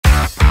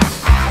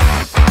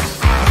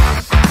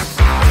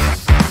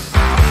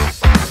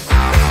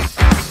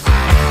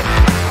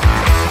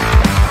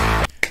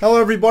Hello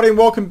everybody and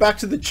welcome back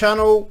to the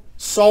channel.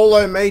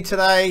 Solo me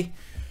today.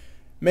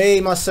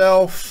 Me,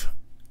 myself,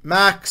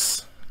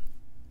 Max,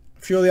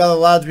 a few of the other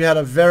lads. We had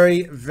a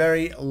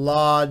very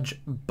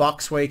large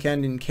Bucks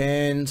weekend in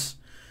Cairns.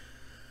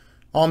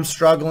 I'm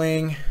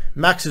struggling.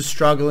 Max is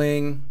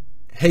struggling.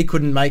 He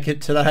couldn't make it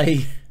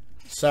today.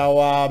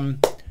 So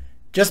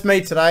just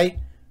me today.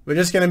 We're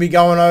just going to be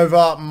going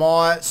over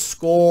my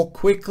score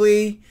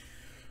quickly,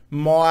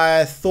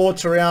 my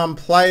thoughts around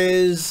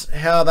players,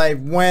 how they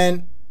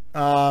went,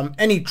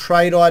 any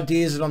trade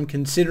ideas that I'm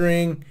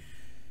considering,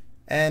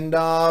 and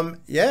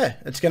yeah,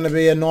 it's going to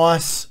be a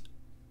nice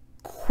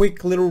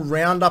quick little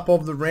roundup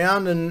of the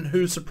round and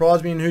who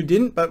surprised me and who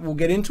didn't, but we'll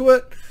get into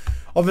it.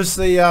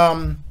 Obviously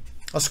I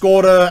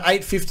scored a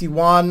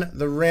 851.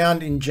 The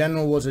round in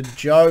general was a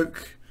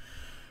joke.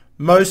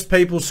 Most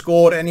people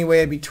scored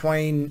anywhere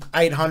between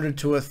 800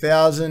 to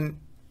 1,000.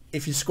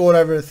 If you scored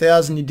over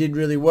 1,000, you did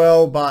really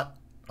well, but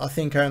I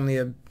think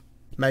only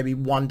maybe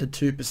 1 to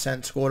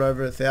 2% scored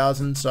over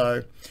 1,000.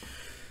 So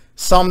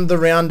summed the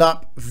round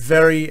up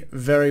very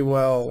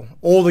well.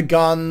 All the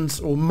guns,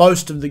 or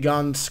most of the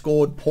guns,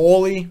 scored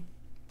poorly.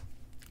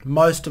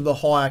 Most of the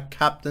higher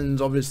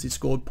captains obviously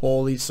scored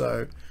poorly.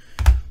 So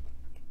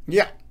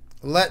yeah,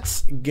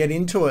 let's get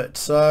into it.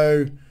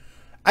 So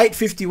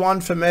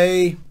 851 for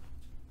me.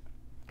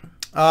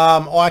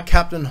 I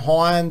captained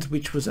Hines,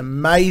 which was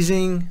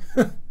amazing.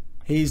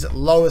 His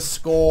lowest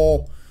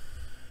score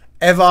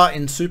ever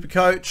in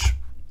SuperCoach.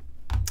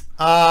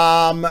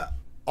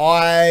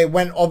 I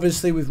went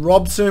obviously with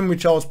Robson,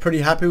 which I was pretty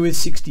happy with,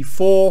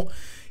 64.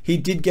 He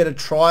did get a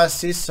try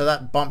assist, so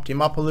that bumped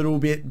him up a little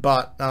bit,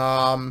 but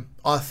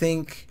I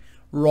think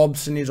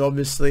Robson is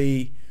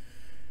obviously,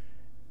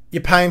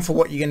 you're paying for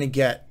what you're going to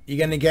get. You're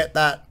going to get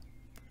that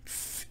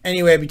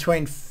anywhere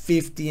between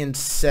 50 and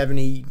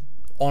 70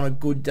 on a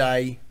good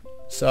day.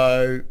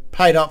 So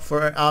paid up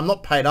for it.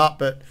 Not paid up,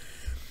 but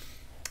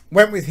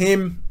went with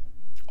him.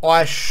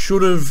 I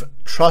should have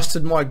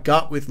trusted my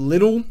gut with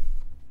Little,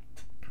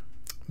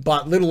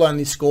 but Little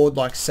only scored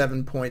like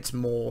 7 points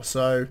more.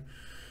 So,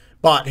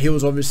 but he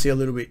was obviously a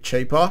little bit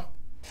cheaper.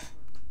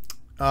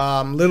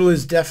 Little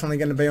is definitely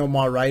going to be on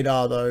my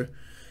radar though.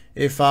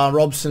 If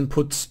Robson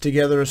puts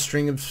together a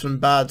string of some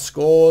bad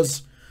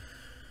scores,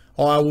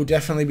 I will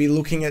definitely be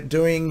looking at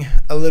doing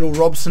a little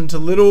Robson to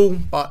Little,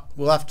 but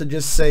we'll have to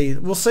just see.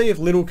 We'll see if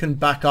Little can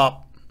back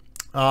up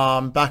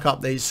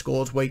these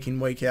scores week in,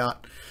 week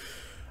out.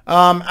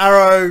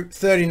 Arrow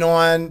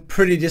 39,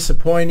 pretty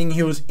disappointing.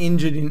 He was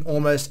injured in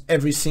almost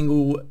every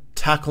single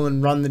tackle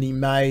and run that he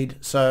made,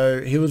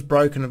 so he was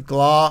broken of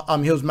glass.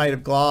 He was made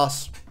of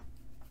glass.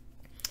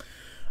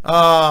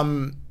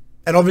 And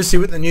obviously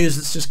with the news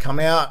that's just come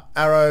out,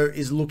 Arrow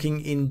is looking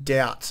in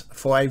doubt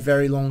for a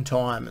very long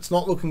time. It's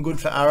not looking good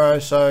for Arrow,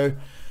 so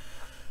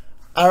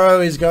Arrow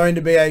is going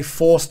to be a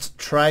forced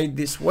trade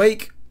this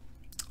week.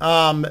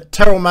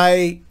 Terrell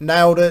May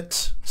nailed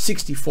it,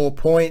 64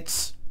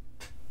 points.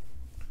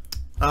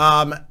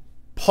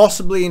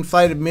 Possibly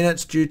inflated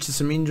minutes due to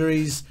some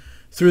injuries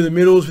through the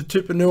middles with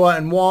Tupanua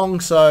and Wong,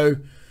 so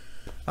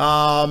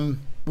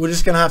we're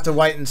just going to have to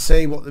wait and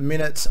see what the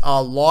minutes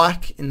are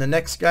like in the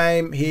next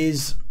game.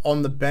 He's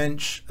on the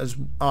bench, as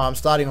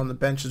starting on the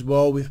bench as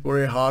well with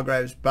Warrior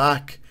Hargraves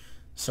back.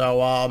 So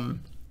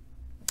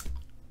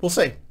we'll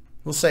see.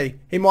 We'll see.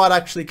 He might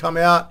actually come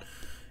out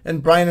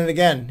and brain it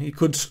again. He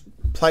could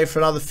play for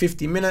another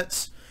 50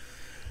 minutes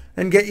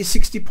and get you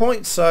 60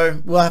 points.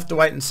 So we'll have to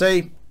wait and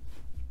see.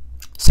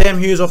 Sam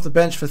Hughes off the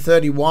bench for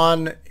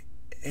 31.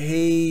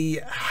 He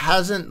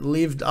hasn't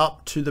lived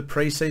up to the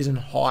preseason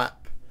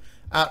hype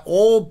at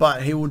all,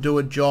 but he will do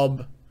a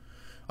job,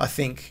 I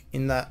think,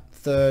 in that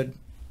third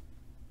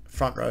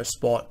front row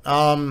spot.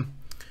 Liam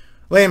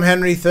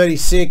Henry,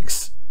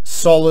 36,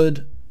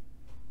 solid.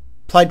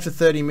 Played for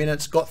 30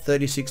 minutes, got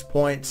 36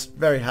 points.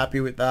 Very happy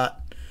with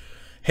that.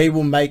 He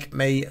will make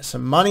me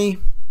some money.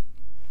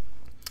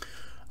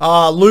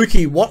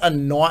 Lukey, what a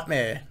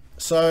nightmare.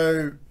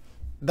 So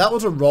that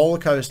was a roller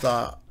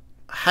coaster.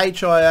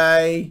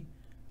 HIA,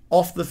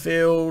 off the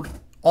field,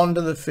 onto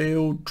the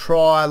field,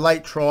 try,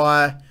 late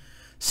try,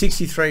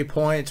 63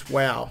 points.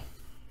 Wow.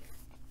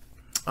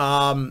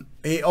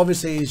 He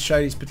obviously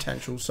showed his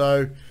potential.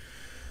 So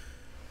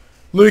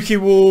Lukey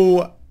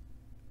will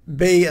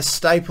be a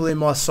staple in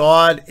my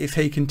side if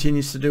he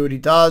continues to do what he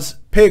does.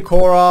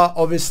 Piakora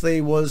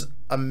obviously was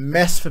a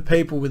mess for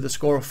people with a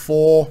score of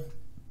 4.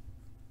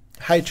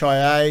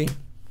 HIA.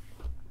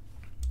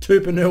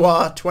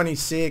 Tupanua,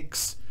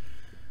 26.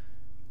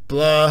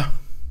 Blur.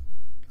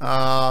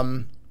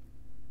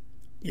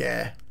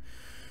 Yeah.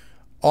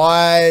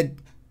 I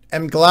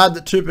am glad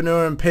that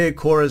Tupanua and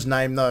Piakora's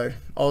named though.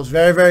 I was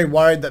very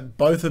worried that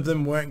both of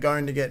them weren't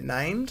going to get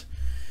named.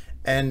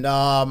 And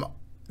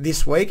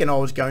this week, and I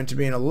was going to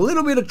be in a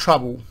little bit of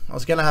trouble. I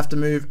was going to have to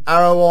move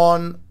Arrow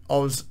on.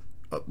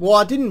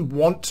 I didn't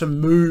want to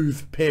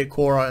move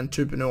Piakora and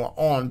Tupanua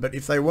on, but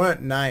if they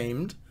weren't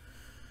named,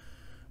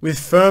 with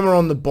Firma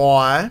on the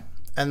bye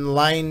and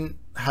Lane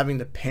having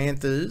the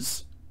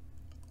Panthers,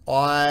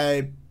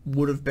 I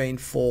would have been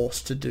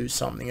forced to do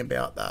something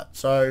about that.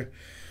 So,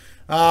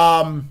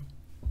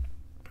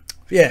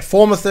 yeah,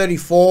 former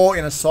 34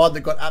 in a side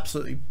that got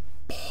absolutely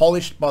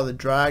polished by the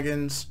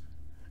Dragons.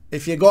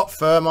 If you got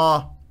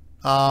Firma,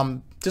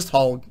 just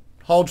hold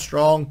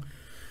strong.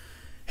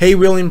 He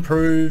will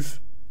improve.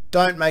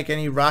 Don't make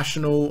any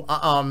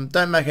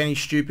don't make any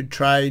stupid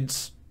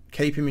trades.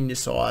 Keep him in your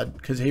side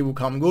because he will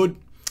come good.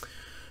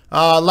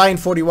 Lane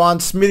 41,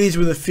 Smithies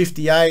with a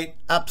 58,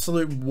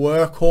 absolute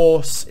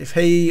workhorse. If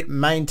he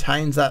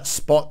maintains that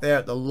spot there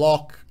at the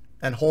lock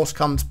and Horse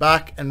comes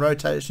back and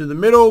rotates through the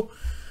middle,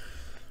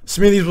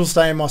 Smithies will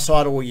stay in my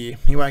side all year.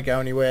 He won't go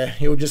anywhere.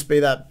 He'll just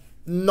be that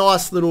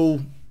nice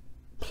little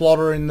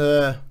plotter in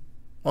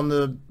on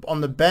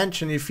the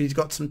bench, and if he's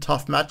got some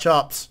tough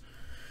matchups,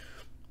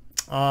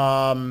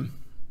 I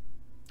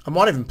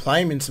might even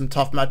play him in some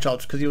tough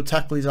matchups because he'll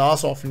tackle his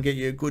ass off and get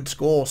you a good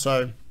score.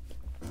 So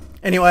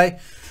anyway,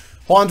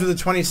 Hines with a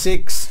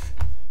 26,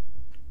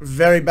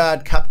 very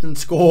bad captain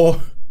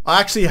score. I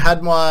actually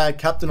had my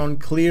captain on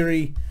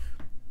Cleary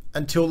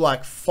until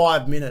like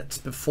 5 minutes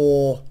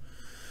before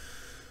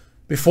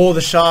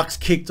the Sharks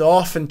kicked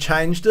off and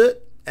changed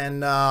it.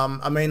 And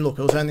I mean, look,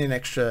 it was only an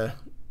extra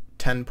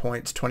 10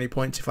 points, 20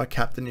 points if I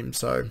captained him.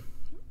 So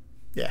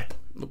yeah,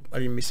 look, I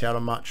didn't miss out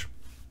on much.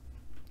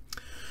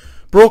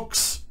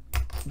 Brooks,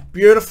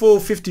 beautiful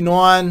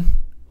 59.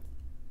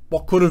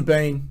 What could have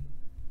been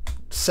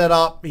set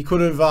up? He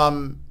could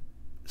have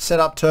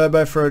set up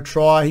Turbo for a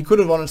try. He could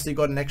have honestly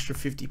got an extra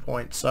 50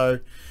 points. So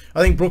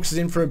I think Brooks is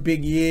in for a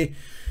big year.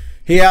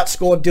 He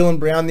outscored Dylan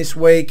Brown this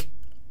week.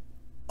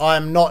 I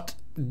am not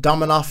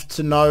dumb enough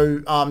to know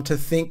to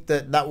think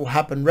that will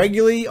happen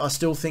regularly. I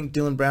still think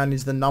Dylan Brown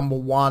is the number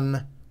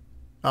one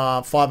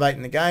 5'8"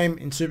 in the game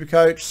in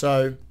SuperCoach.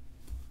 So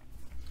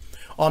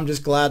I'm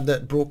just glad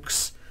that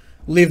Brooks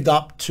lived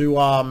up to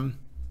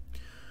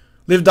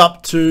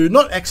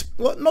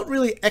not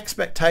really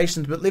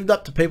expectations, but lived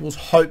up to people's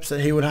hopes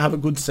that he would have a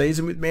good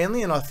season with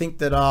Manly, and I think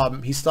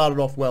that he started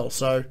off well.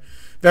 So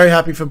very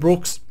happy for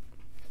Brooks.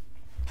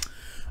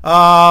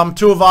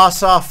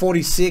 Tuivasa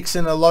 46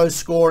 in a low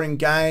scoring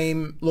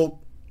game. Look,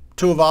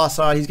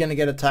 Tuivasa, he's going to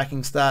get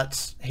attacking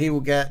stats. He will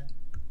get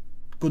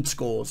good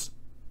scores.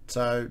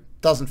 So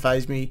doesn't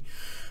faze me.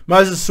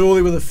 Moses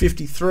Suli with a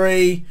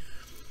 53.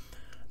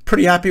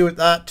 Pretty happy with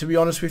that, to be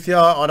honest with you.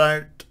 I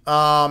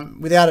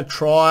don't, without a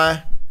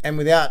try and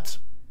without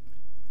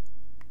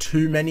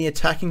too many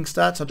attacking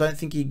stats, I don't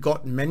think he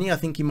got many. I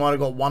think he might have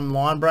got one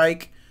line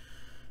break.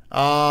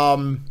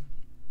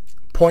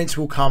 Points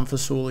will come for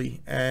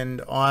Sully,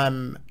 and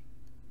I'm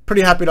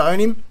pretty happy to own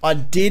him. I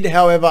did,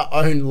 however,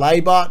 own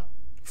Laybart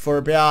for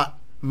about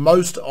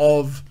most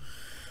of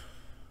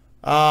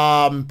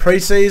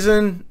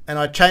preseason, and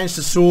I changed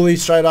to Sully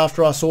straight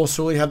after I saw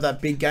Sully have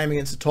that big game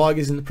against the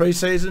Tigers in the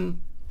preseason.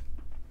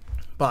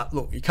 But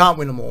look, you can't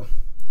win them all.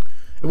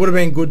 It would have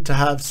been good to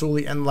have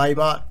Sully and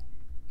Laybart,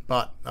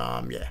 but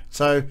yeah.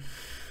 So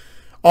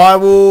I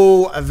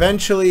will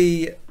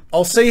eventually,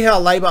 I'll see how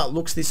Laybart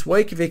looks this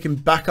week. If he can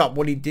back up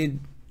what he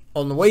did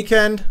on the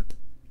weekend,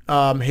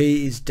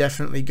 he is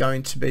definitely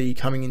going to be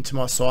coming into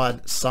my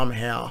side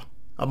somehow.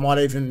 I might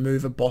even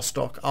move a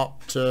Bostock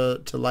up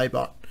to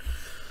Laybart.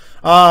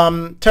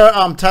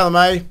 Taylor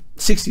May,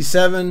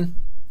 67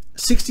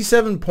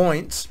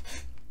 points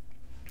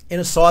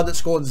in a side that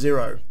scored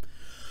 0.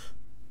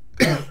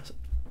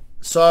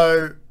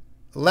 So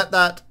let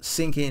that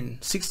sink in.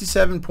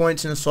 67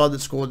 points in a side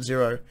that scored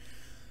 0.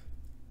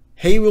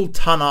 He will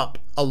ton up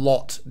a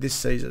lot this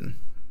season,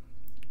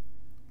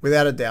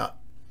 without a doubt.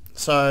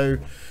 So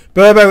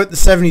Burbo with the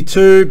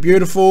 72,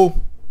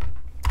 beautiful.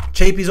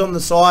 Cheapy's on the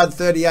side,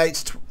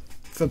 38s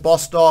for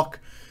Bostock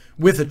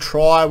with a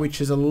try, which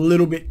is a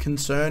little bit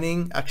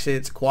concerning. Actually,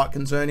 it's quite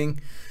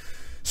concerning.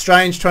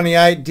 Strange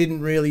 28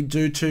 didn't really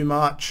do too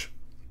much.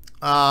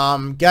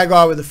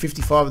 Gagai with a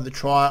 55 with the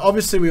try.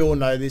 Obviously, we all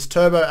know this.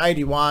 Turbo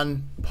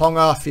 81,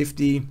 Ponga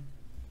 50.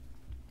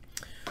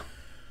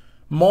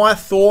 My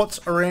thoughts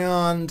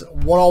around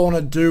what I want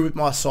to do with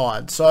my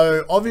side.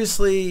 So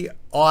obviously,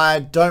 I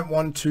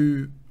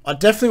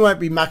definitely won't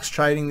be max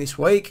trading this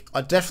week.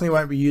 I definitely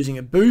won't be using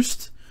a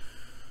boost.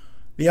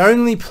 The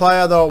only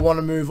player that I want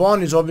to move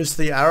on is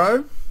obviously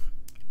Arrow,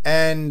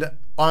 and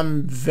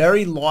I'm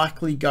very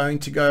likely going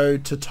to go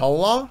to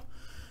Tola.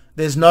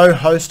 There's no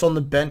host on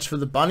the bench for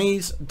the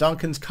Bunnies.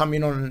 Duncan's come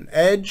in on an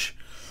edge.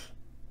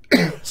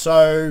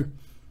 So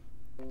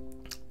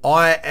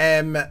I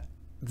am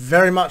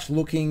very much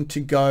looking to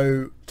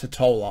go to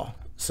Tola.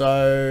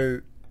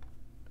 So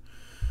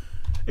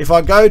if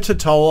I go to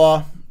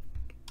Tola,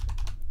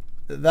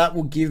 that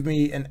will give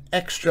me an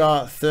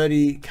extra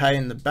 30k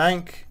in the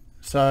bank.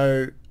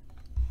 So,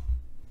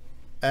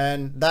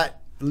 and that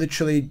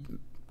literally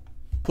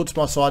puts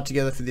my side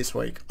together for this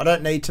week. I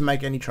don't need to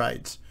make any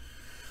trades.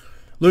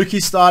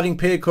 Lukey's starting,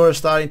 Piakura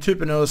starting,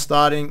 Tupanua's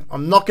starting.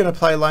 I'm not going to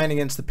play lane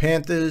against the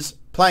Panthers.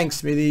 Playing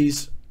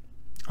Smithies.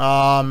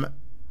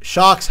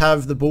 Sharks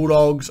have the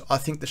Bulldogs. I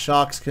think the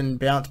Sharks can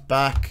bounce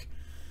back.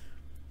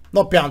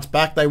 Not bounce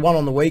back. They won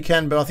on the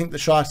weekend, but I think the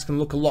Sharks can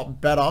look a lot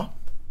better.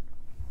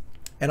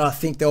 And I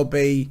think there'll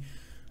be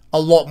a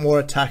lot more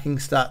attacking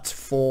stats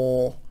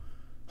for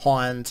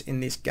Hines in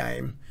this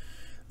game.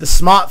 The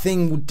smart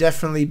thing will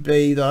definitely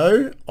be,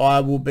 though, I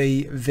will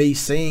be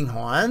VCing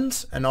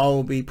Hines, and I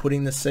will be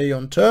putting the C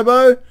on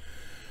Turbo.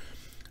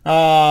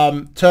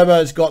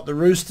 Turbo's got the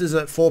Roosters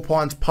at 4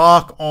 Pines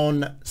Park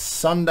on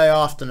Sunday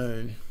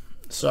afternoon.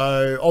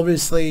 So,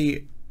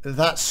 obviously,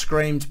 that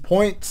screamed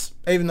points,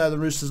 even though the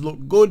Roosters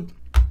look good.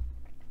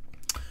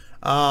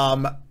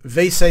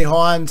 VC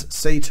Hines,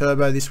 C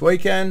Turbo this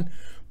weekend.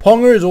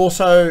 Ponga is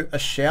also a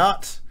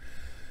shout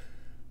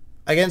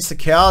against the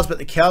Cows, but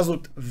the Cows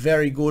looked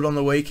very good on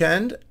the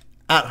weekend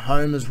at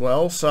home as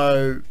well.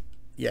 So,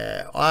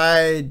 yeah,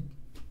 I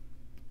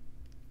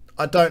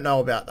don't know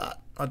about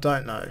that. I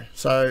don't know.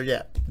 So,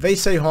 yeah,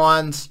 VC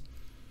Hines,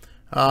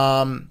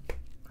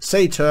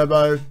 C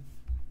Turbo.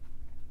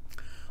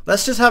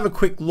 Let's just have a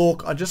quick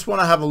look. I just want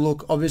to have a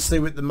look, obviously,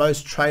 with the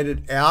most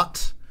traded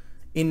out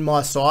in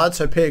my side.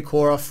 So, Pia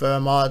Cora,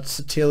 Fermat,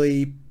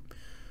 Satili.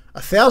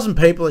 1,000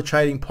 people are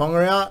trading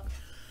Ponga out.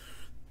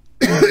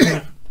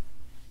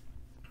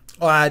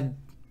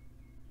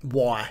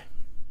 Why?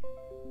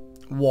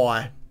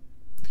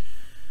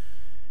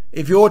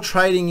 If you're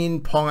trading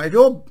in Ponga, if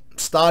you're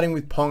starting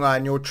with Ponga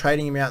and you're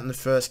trading him out in the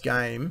first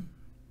game,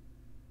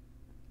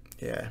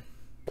 yeah,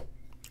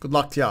 good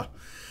luck to you.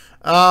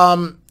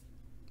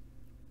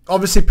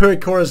 Obviously,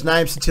 Purikora's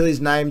name,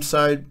 Satili's name,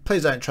 so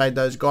please don't trade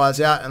those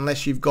guys out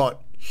unless you've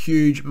got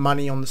huge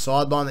money on the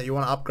sideline that you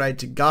want to upgrade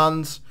to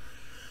guns.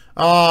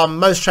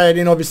 Most traded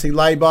in, obviously,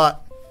 Labour.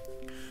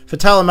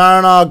 Fatala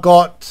Mariner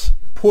got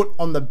put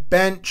on the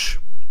bench.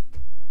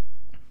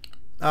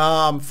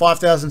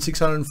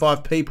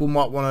 5,605 people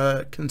might want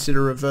to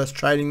consider reverse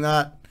trading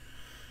that.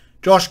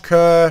 Josh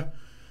Kerr,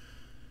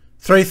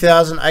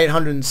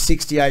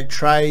 3,868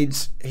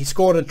 trades. He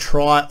scored a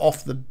try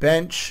off the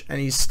bench, and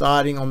he's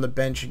starting on the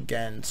bench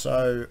again.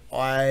 So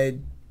I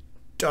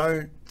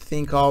don't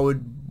think I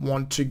would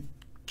want to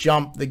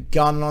jump the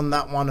gun on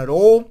that one at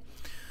all.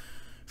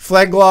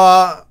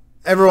 Flegler,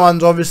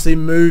 everyone's obviously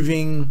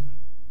moving.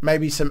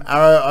 Maybe some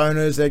Arrow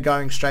owners, they're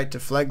going straight to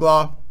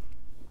Flegler.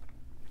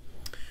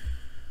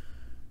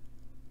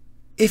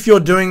 If you're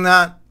doing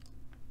that,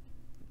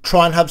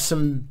 try and have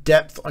some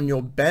depth on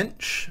your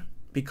bench,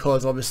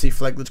 because obviously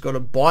Flegler's got a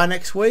bye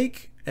next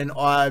week, and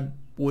I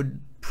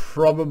would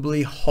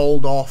probably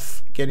hold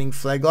off getting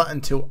Flegler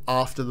until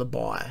after the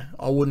bye.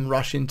 I wouldn't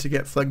rush in to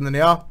get Flegler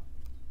now.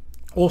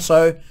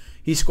 Also,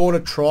 he scored a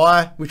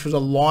try, which was a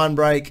line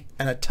break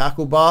and a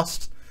tackle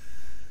bust.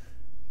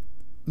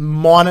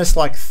 Minus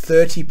like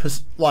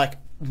 30%, like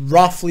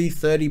roughly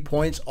 30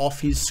 points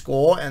off his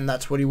score, and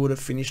that's what he would have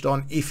finished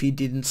on if he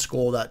didn't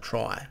score that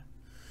try.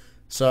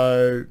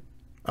 So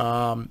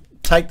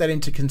take that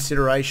into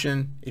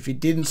consideration. If he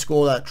didn't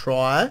score that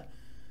try,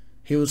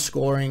 he was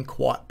scoring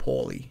quite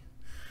poorly.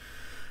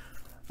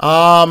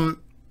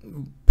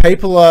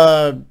 People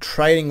are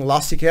trading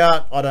Lussick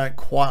out. I don't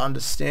quite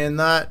understand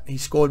that. He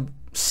scored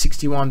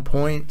 61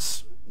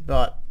 points,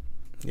 but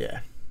yeah,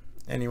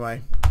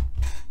 anyway.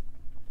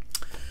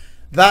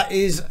 That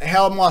is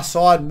how my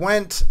side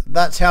went.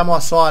 That's how my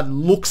side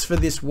looks for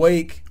this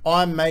week.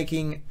 I'm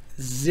making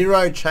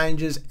 0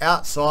 changes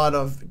outside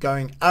of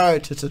going Arrow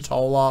to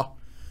Totola.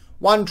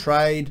 1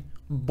 trade,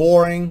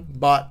 boring,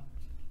 but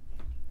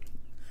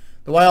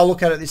the way I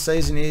look at it this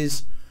season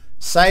is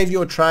save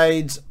your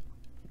trades,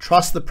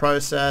 trust the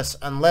process.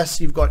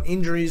 Unless you've got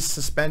injuries,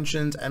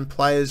 suspensions, and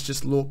players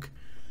just look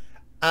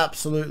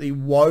absolutely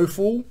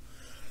woeful,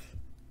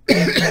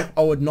 I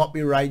would not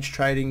be rage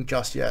trading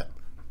just yet.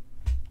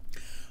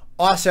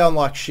 I sound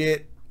like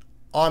shit.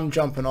 I'm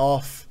jumping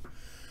off.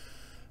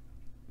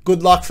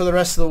 Good luck for the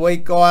rest of the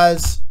week,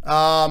 guys.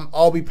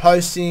 I'll be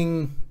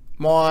posting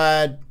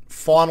my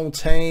final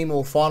team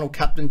or final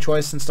captain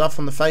choice and stuff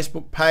on the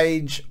Facebook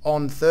page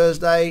on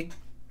Thursday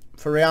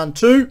for round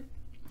 2.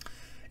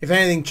 If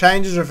anything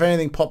changes or if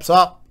anything pops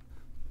up,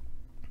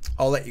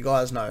 I'll let you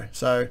guys know.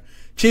 So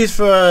cheers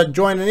for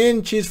joining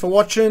in. Cheers for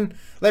watching.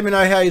 Let me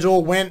know how you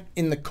all went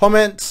in the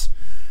comments.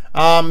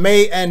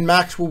 Me and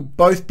Max will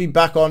both be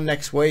back on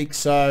next week,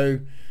 so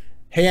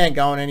he ain't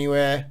going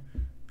anywhere.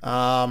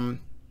 And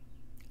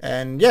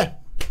yeah,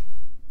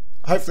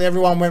 hopefully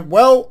everyone went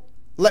well.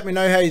 Let me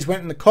know how you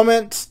went in the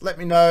comments. Let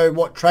me know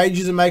what trades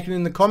you're making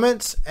in the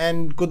comments,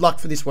 and good luck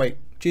for this week.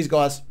 Cheers,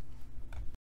 guys.